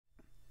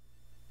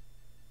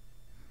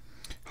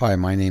Hi,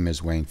 my name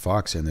is Wayne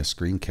Fox, and this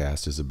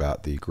screencast is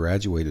about the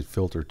graduated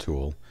filter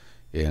tool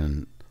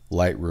in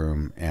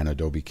Lightroom and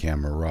Adobe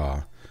Camera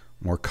Raw,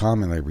 more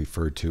commonly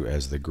referred to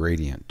as the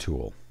gradient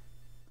tool.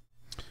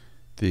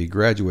 The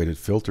graduated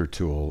filter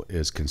tool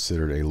is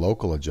considered a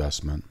local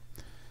adjustment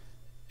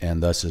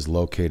and thus is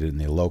located in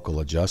the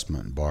local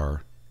adjustment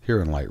bar here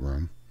in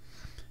Lightroom.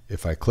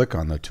 If I click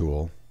on the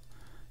tool,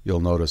 you'll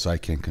notice I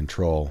can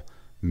control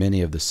many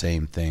of the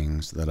same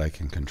things that I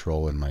can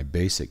control in my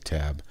basic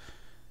tab,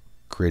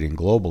 creating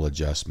global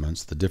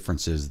adjustments. The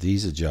difference is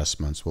these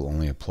adjustments will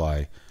only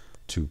apply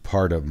to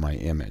part of my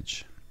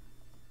image.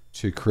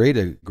 To create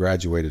a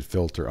graduated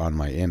filter on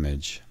my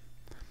image,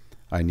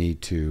 I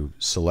need to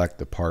select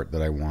the part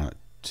that I want it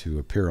to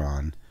appear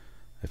on.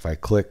 If I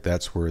click,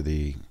 that's where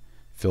the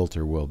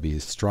filter will be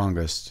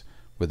strongest,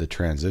 with a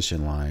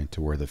transition line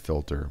to where the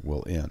filter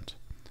will end.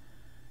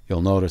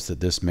 You'll notice that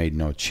this made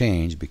no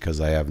change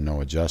because I have no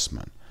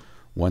adjustment.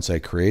 Once I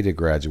create a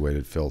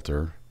graduated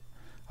filter,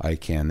 I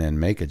can then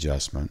make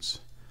adjustments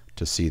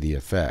to see the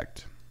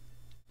effect.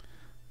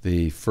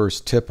 The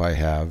first tip I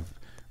have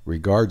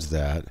regards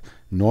that.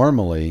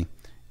 Normally,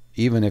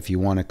 even if you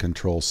want to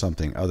control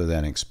something other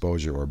than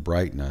exposure or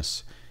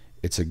brightness,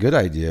 it's a good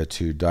idea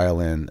to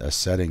dial in a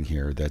setting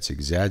here that's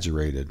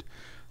exaggerated,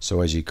 so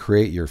as you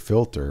create your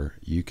filter,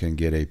 you can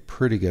get a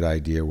pretty good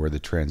idea where the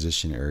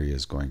transition area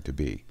is going to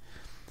be.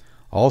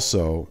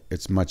 Also,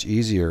 it's much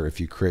easier if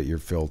you create your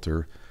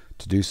filter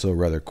to do so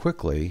rather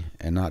quickly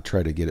and not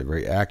try to get it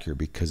very accurate,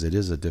 because it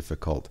is a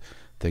difficult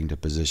thing to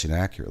position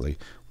accurately.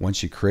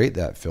 Once you create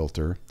that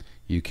filter,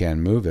 you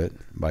can move it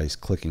by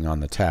clicking on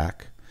the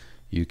tack.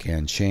 You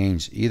can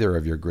change either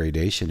of your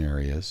gradation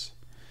areas,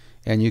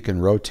 and you can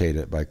rotate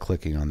it by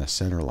clicking on the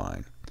center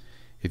line.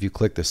 If you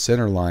click the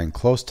center line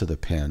close to the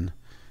pin,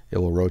 it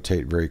will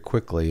rotate very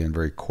quickly and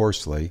very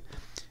coarsely.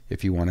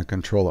 If you want to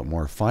control it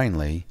more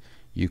finely,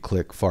 you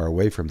click far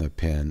away from the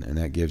pin, and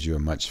that gives you a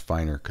much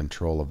finer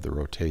control of the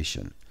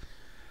rotation.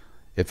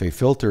 If a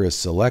filter is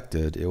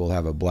selected, it will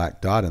have a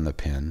black dot in the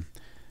pin.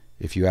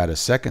 If you add a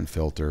second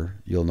filter,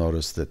 you'll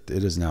notice that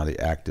it is now the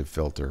active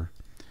filter.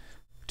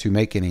 To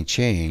make any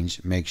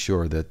change, make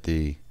sure that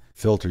the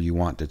filter you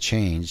want to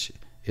change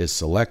is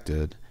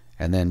selected,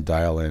 and then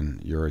dial in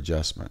your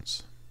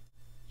adjustments.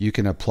 You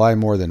can apply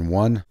more than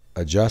one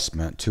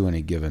adjustment to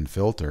any given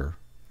filter.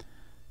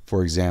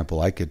 For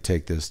example, I could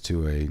take this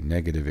to a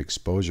negative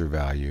exposure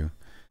value,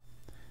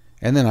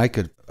 and then I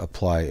could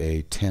apply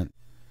a tint.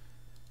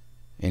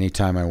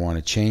 Anytime I want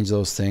to change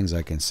those things,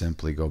 I can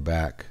simply go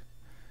back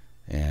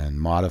and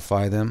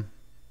modify them,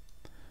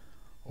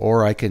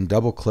 or I can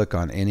double click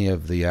on any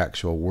of the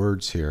actual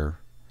words here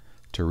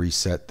to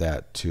reset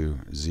that to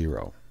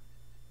 0.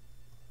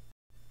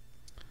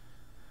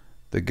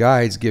 The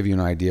guides give you an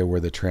idea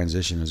where the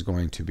transition is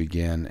going to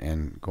begin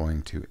and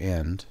going to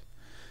end.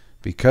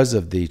 Because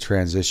of the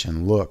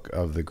transition look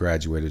of the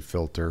graduated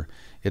filter,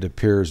 it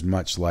appears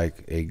much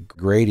like a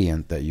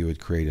gradient that you would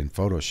create in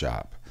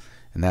Photoshop.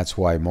 And that's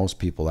why most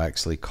people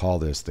actually call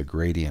this the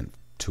gradient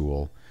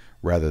tool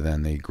rather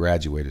than the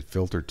graduated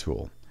filter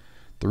tool.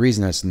 The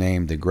reason it's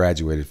named the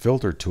graduated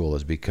filter tool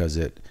is because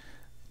it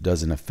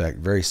does an effect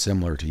very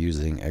similar to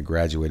using a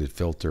graduated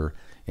filter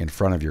in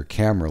front of your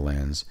camera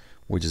lens,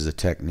 which is a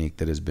technique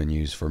that has been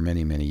used for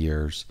many, many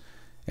years,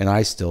 and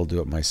I still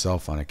do it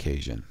myself on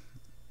occasion.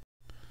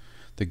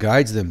 The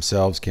guides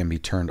themselves can be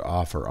turned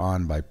off or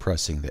on by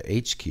pressing the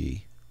H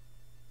key.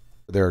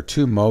 There are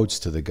two modes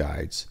to the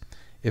guides.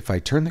 If I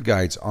turn the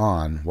guides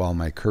on while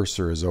my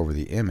cursor is over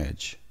the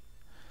image,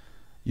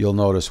 you'll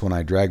notice when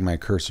I drag my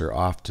cursor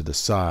off to the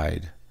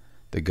side,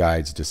 the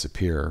guides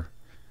disappear,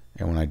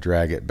 and when I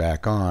drag it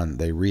back on,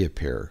 they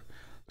reappear,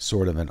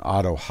 sort of an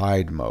auto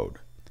hide mode.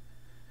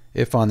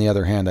 If, on the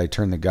other hand, I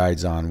turn the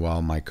guides on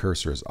while my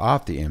cursor is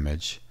off the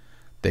image,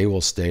 they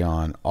will stay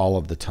on all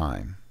of the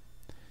time.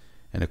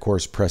 And of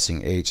course,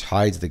 pressing H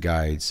hides the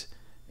guides,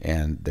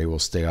 and they will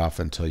stay off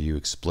until you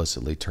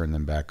explicitly turn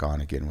them back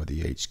on again with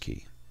the H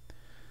key.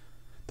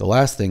 The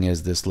last thing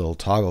is this little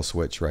toggle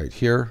switch right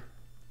here,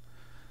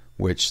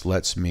 which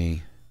lets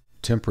me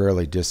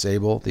temporarily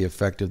disable the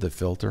effect of the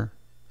filter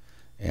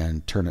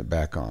and turn it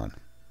back on.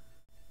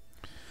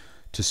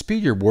 To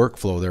speed your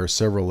workflow, there are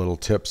several little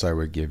tips I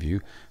would give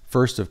you.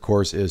 First, of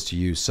course, is to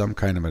use some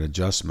kind of an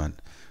adjustment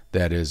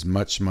that is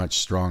much, much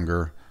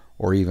stronger,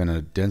 or even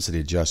a density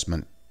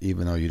adjustment,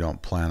 even though you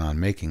don't plan on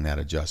making that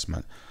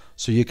adjustment,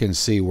 so you can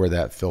see where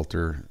that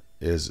filter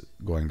is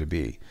going to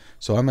be.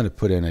 So I'm going to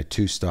put in a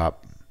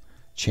 2-stop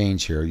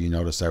change here. You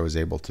notice I was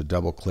able to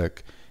double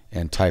click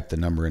and type the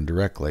number in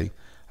directly.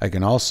 I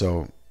can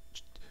also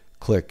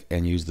click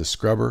and use the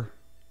scrubber,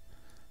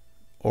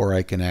 or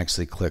I can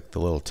actually click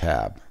the little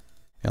tab.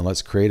 And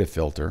let's create a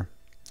filter.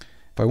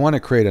 If I want to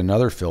create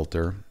another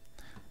filter,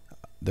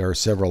 there are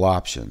several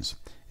options.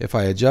 If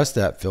I adjust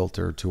that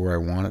filter to where I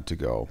want it to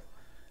go,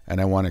 and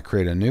I want to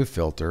create a new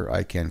filter,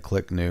 I can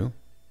click New,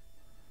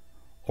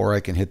 or I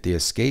can hit the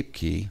Escape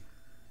key,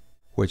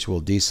 which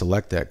will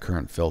deselect that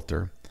current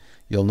filter.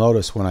 You'll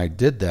notice when I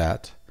did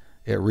that,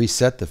 it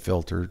reset the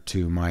filter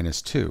to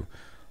 -2.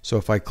 So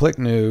if I click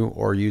New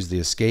or use the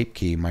Escape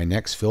key, my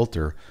next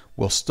filter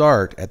will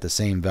start at the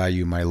same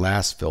value my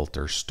last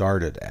filter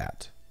started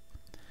at.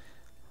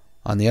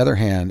 On the other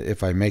hand,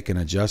 if I make an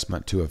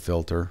adjustment to a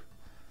filter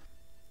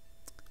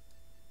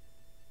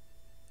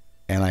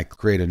and I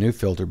create a new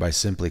filter by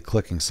simply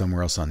clicking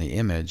somewhere else on the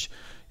image,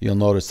 you'll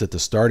notice that the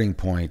starting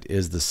point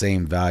is the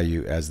same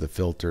value as the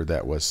filter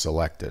that was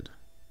selected.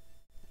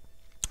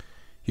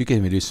 You can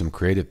even do some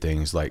creative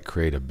things like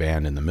create a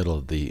band in the middle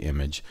of the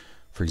image.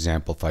 For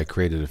example, if I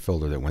created a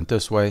filter that went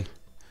this way,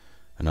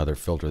 another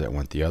filter that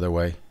went the other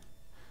way,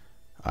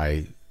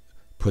 I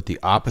put the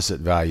opposite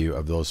value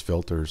of those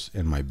filters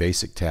in my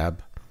basic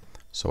tab,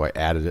 so I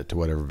added it to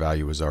whatever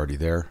value was already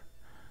there.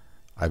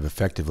 I've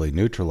effectively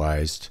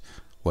neutralized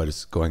what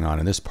is going on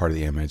in this part of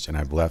the image, and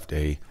I've left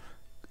a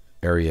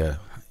area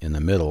in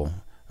the middle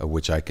of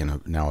which I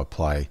can now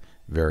apply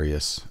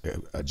various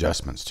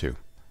adjustments to.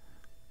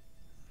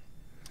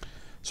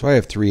 So I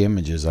have 3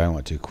 images. I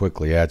want to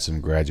quickly add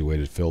some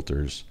graduated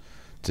filters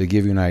to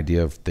give you an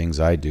idea of things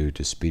I do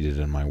to speed it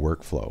in my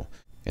workflow.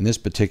 In this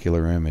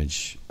particular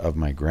image of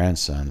my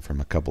grandson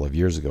from a couple of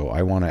years ago,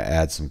 I want to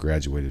add some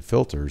graduated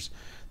filters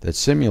that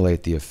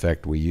simulate the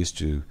effect we used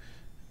to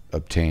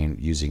obtain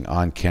using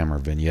on-camera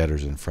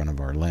vignetters in front of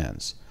our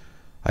lens.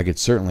 I could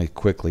certainly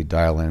quickly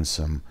dial in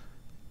some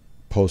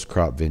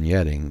post-crop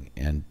vignetting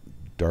and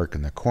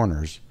darken the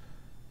corners,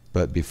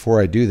 but before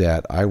I do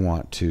that, I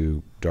want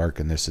to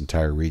darken this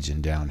entire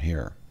region down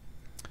here.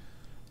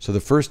 So the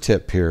first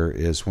tip here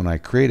is when I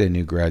create a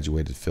new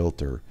graduated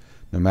filter,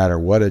 no matter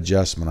what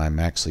adjustment I'm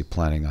actually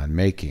planning on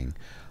making,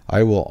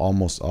 I will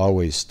almost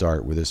always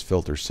start with this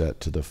filter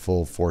set to the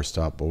full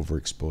 4-stop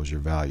overexposure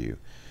value.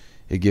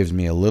 It gives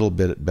me a little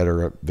bit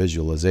better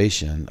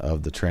visualization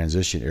of the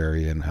transition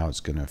area and how it's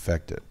going to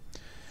affect it.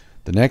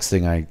 The next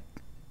thing I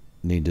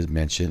need to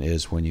mention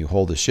is when you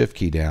hold the shift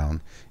key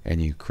down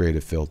and you create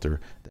a filter,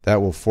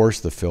 that will force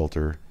the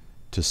filter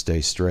to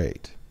stay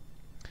straight.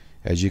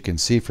 As you can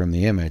see from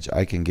the image,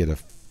 I can get a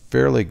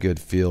fairly good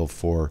feel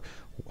for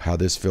how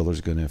this filter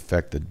is going to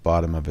affect the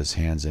bottom of his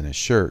hands and his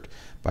shirt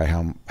by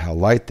how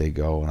light they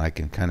go, and I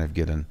can kind of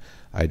get an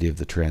idea of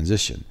the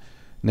transition.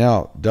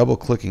 Now, double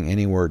clicking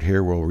any word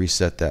here will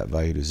reset that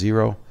value to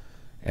 0,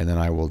 and then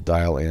I will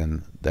dial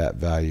in that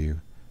value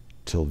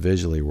till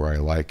visually where I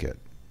like it.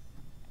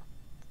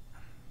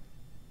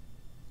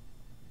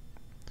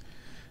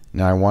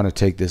 Now I want to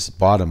take this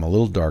bottom a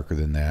little darker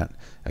than that.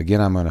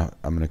 Again, I'm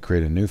going to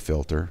create a new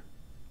filter.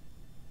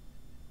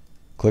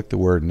 Click the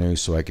word new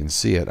so I can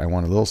see it. I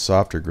want a little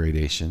softer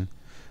gradation.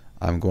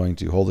 I'm going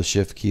to hold the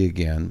shift key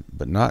again,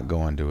 but not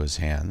go into his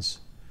hands.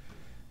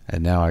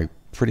 And now I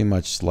pretty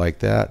much like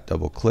that.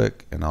 Double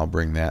click and I'll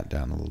bring that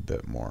down a little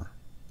bit more.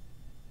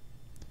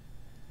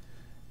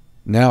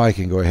 Now I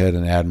can go ahead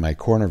and add my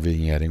corner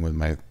vignetting with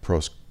my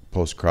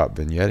post-crop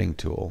vignetting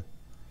tool.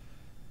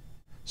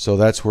 So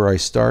that's where I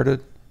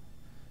started,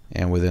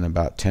 and within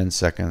about 10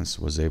 seconds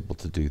was able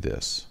to do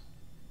this.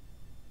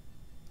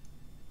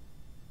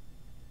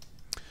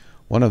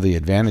 One of the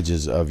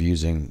advantages of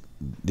using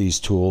these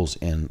tools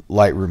in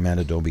Lightroom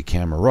and Adobe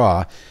Camera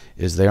Raw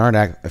is they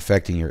aren't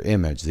affecting your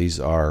image. These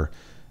are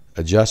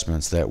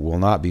adjustments that will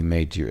not be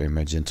made to your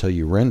image until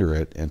you render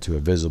it into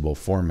a visible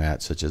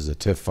format such as a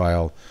TIFF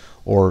file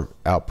or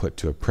output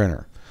to a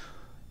printer.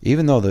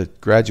 Even though the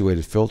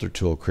graduated filter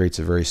tool creates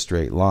a very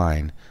straight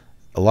line,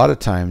 a lot of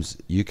times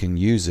you can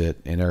use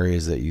it in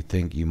areas that you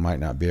think you might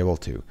not be able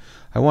to.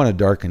 I want to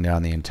darken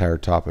down the entire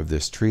top of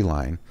this tree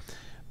line,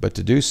 but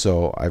to do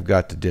so I've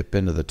got to dip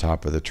into the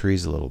top of the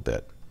trees a little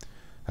bit.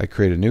 I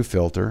create a new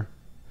filter.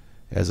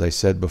 As I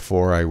said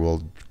before, I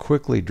will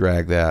quickly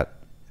drag that,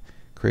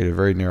 create a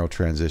very narrow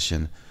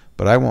transition,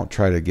 but I won't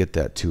try to get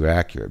that too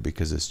accurate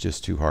because it's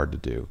just too hard to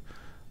do.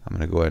 I'm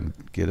going to go ahead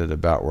and get it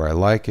about where I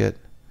like it.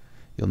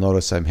 You'll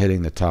notice I'm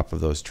hitting the top of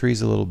those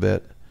trees a little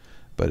bit,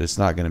 but it's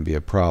not going to be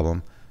a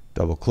problem.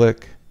 Double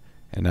click,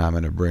 and now I'm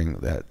going to bring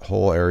that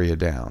whole area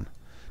down.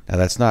 Now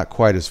that's not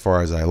quite as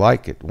far as I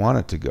want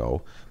it to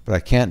go, but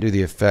I can't do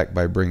the effect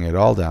by bringing it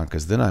all down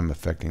because then I'm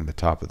affecting the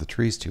top of the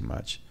trees too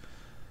much.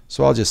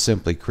 So I'll just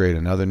simply create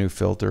another new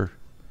filter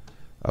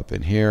up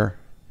in here.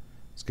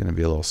 It's going to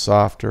be a little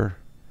softer.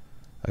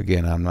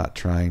 Again, I'm not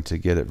trying to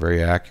get it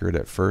very accurate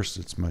at first.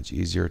 It's much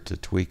easier to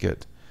tweak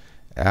it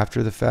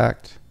after the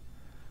fact.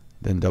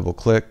 Then double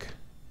click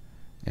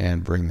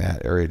and bring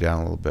that area down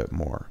a little bit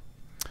more.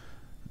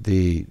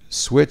 The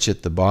switch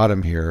at the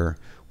bottom here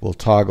will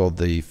toggle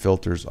the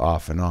filters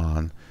off and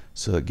on,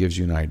 so it gives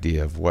you an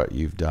idea of what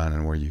you've done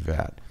and where you've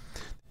at.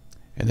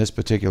 In this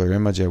particular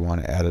image, I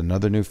want to add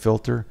another new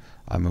filter.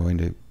 I'm going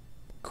to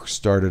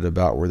start it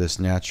about where this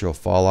natural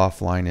fall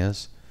off line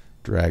is,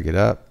 drag it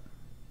up.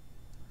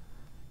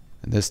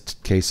 In this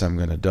case, I'm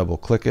going to double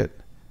click it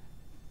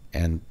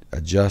and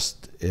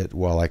adjust it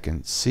while I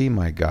can see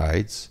my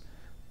guides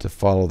to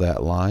follow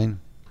that line.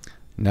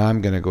 Now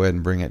I'm going to go ahead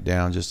and bring it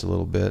down just a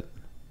little bit,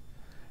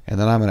 and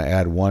then I'm going to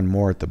add one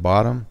more at the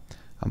bottom.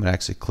 I'm going to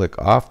actually click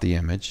off the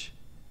image.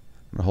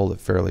 I'm going to hold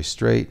it fairly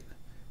straight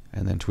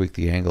and then tweak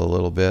the angle a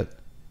little bit.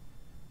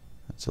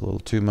 That's a little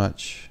too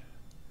much.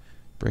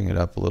 bring it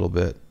up a little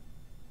bit,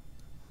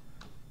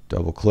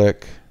 double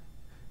click,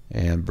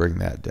 and bring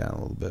that down a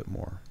little bit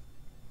more.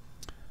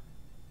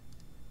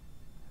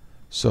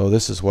 So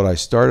this is what I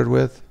started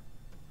with.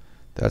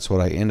 That's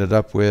what I ended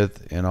up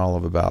with in all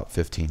of about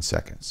 15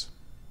 seconds.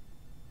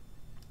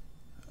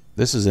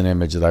 This is an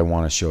image that I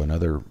want to show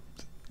another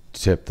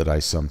tip that I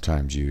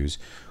sometimes use.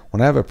 When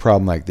I have a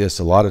problem like this,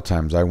 a lot of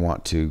times I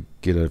want to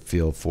get a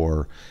feel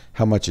for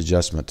how much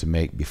adjustment to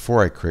make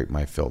before I create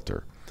my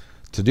filter.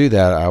 To do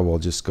that, I will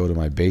just go to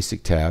my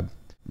Basic tab,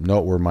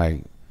 note where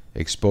my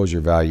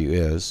exposure value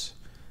is,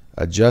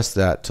 adjust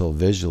that till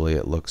visually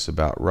it looks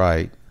about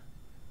right,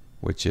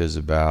 which is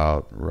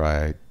about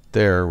right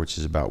there, which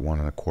is about 1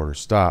 1/4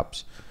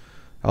 stops.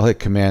 I'll hit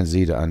Command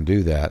Z to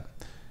undo that,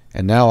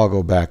 and now I'll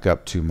go back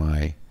up to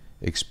my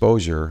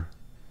exposure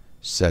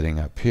setting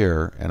up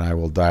here, and I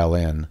will dial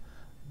in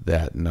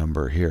that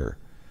number here.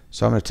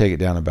 So I'm going to take it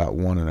down about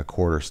 1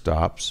 1/4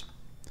 stops.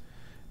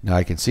 Now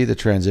I can see the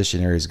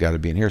transition area's got to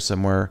be in here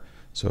somewhere,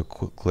 so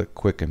click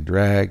quick and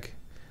drag.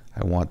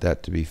 I want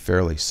that to be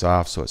fairly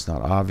soft so it's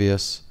not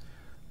obvious.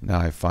 Now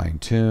I fine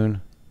tune,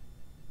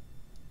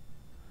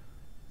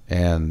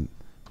 and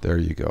there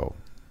you go.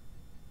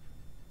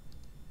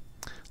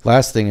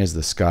 Last thing is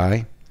the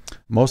sky.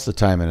 Most of the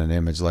time in an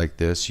image like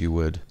this, you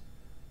would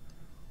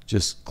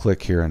just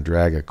click here and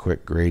drag a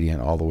quick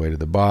gradient all the way to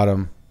the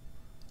bottom,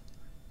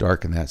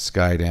 darken that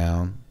sky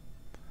down,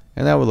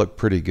 and that would look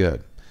pretty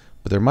good.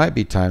 But there might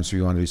be times where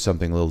you want to do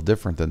something a little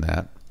different than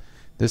that.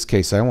 In this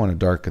case, I want to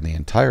darken the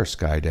entire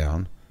sky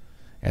down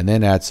and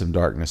then add some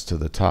darkness to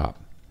the top.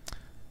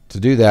 To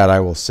do that,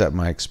 I will set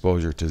my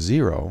exposure to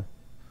 0.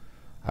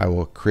 I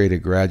will create a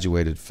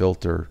graduated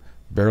filter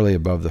barely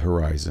above the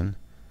horizon.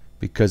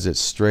 Because it's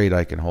straight,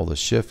 I can hold the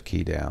Shift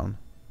key down.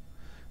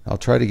 I'll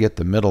try to get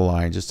the middle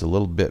line just a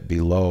little bit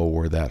below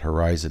where that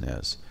horizon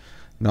is.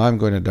 Now I'm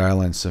going to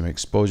dial in some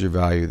exposure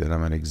value that I'm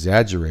going to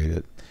exaggerate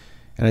it.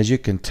 And as you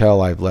can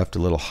tell, I've left a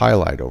little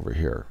highlight over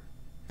here.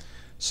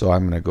 So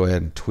I'm going to go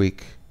ahead and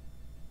tweak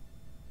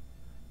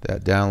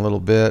that down a little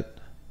bit.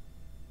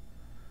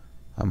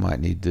 I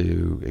might need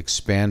to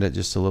expand it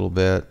just a little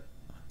bit.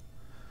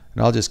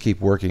 And I'll just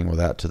keep working with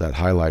that till that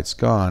highlight's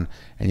gone,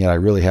 and yet I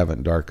really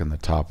haven't darkened the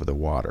top of the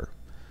water.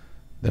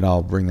 Then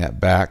I'll bring that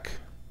back,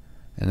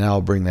 and now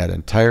I'll bring that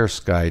entire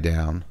sky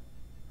down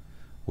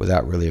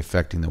without really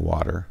affecting the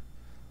water.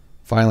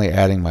 Finally,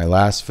 adding my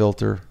last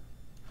filter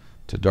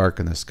to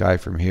darken the sky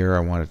from here. I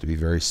want it to be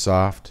very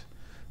soft.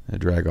 And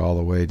drag all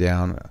the way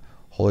down,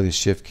 holding the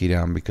Shift key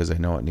down because I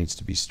know it needs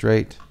to be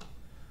straight.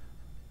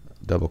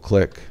 Double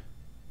click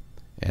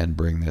and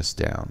bring this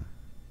down.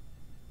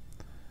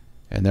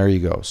 And there you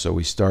go. So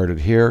we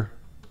started here,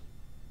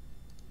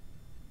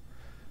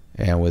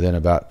 and within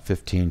about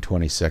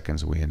 15-20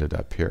 seconds we ended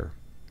up here.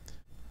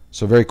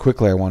 So very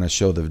quickly I want to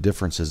show the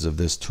differences of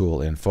this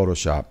tool in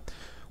Photoshop.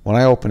 When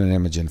I open an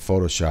image in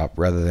Photoshop,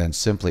 rather than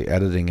simply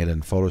editing it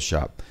in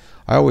Photoshop,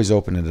 I always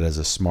open it as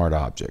a smart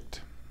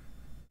object.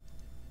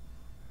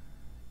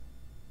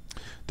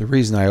 The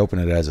reason I open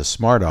it as a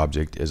smart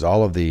object is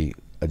all of the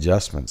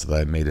adjustments that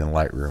I've made in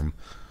Lightroom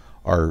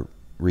are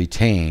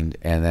retained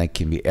and that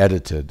can be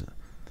edited.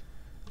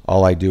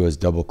 All I do is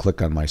double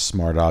click on my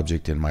smart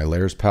object in my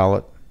layers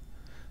palette.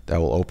 That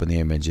will open the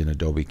image in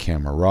Adobe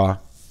Camera Raw,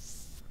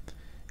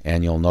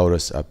 and you'll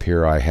notice up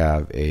here I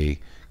have a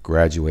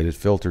graduated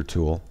filter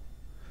tool,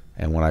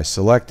 and when I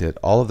select it,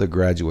 all of the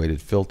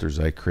graduated filters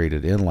I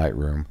created in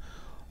Lightroom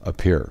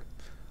appear.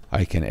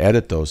 I can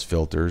edit those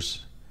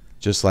filters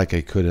just like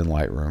I could in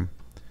Lightroom.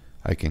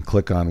 I can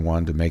click on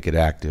one to make it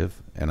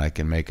active, and I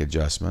can make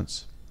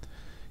adjustments.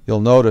 You'll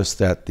notice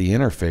that the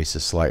interface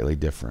is slightly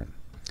different.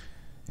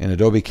 In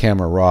Adobe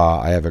Camera Raw,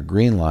 I have a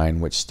green line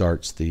which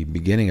starts the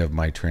beginning of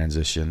my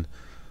transition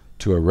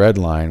to a red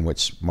line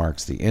which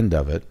marks the end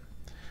of it.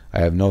 I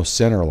have no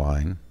center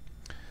line.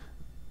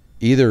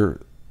 Either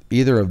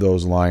of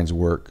those lines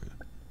work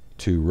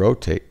to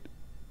rotate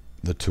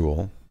the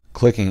tool.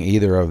 Clicking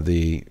either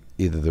the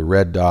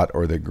red dot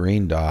or the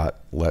green dot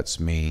lets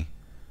me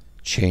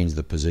change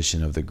the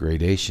position of the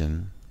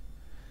gradation,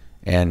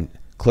 and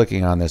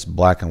clicking on this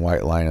black and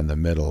white line in the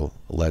middle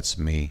lets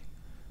me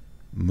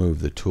move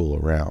the tool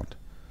around.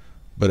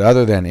 But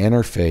other than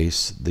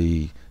interface,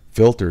 the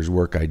filters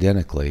work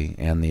identically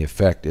and the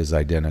effect is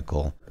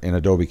identical in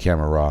Adobe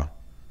Camera Raw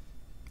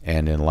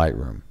and in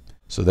Lightroom.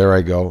 So there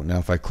I go. Now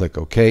if I click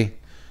OK,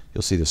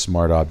 you'll see the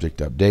smart object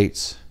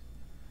updates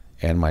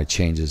and my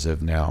changes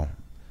have now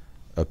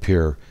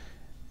appear,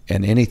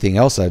 and anything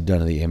else I've done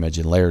to the image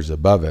and layers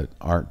above it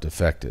aren't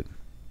affected.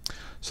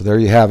 So there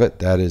you have it.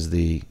 That is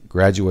the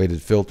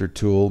graduated filter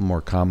tool, more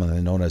commonly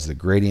known as the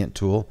gradient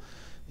tool,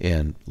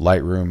 in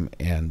Lightroom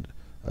and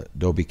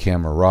Adobe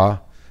Camera Raw.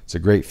 It's a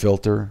great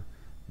filter.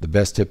 The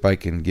best tip I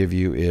can give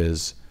you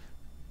is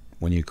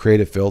when you create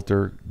a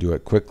filter, do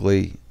it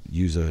quickly,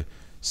 use a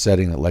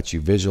setting that lets you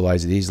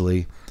visualize it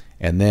easily,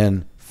 and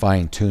then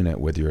fine tune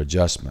it with your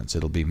adjustments.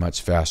 It'll be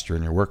much faster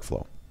in your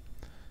workflow.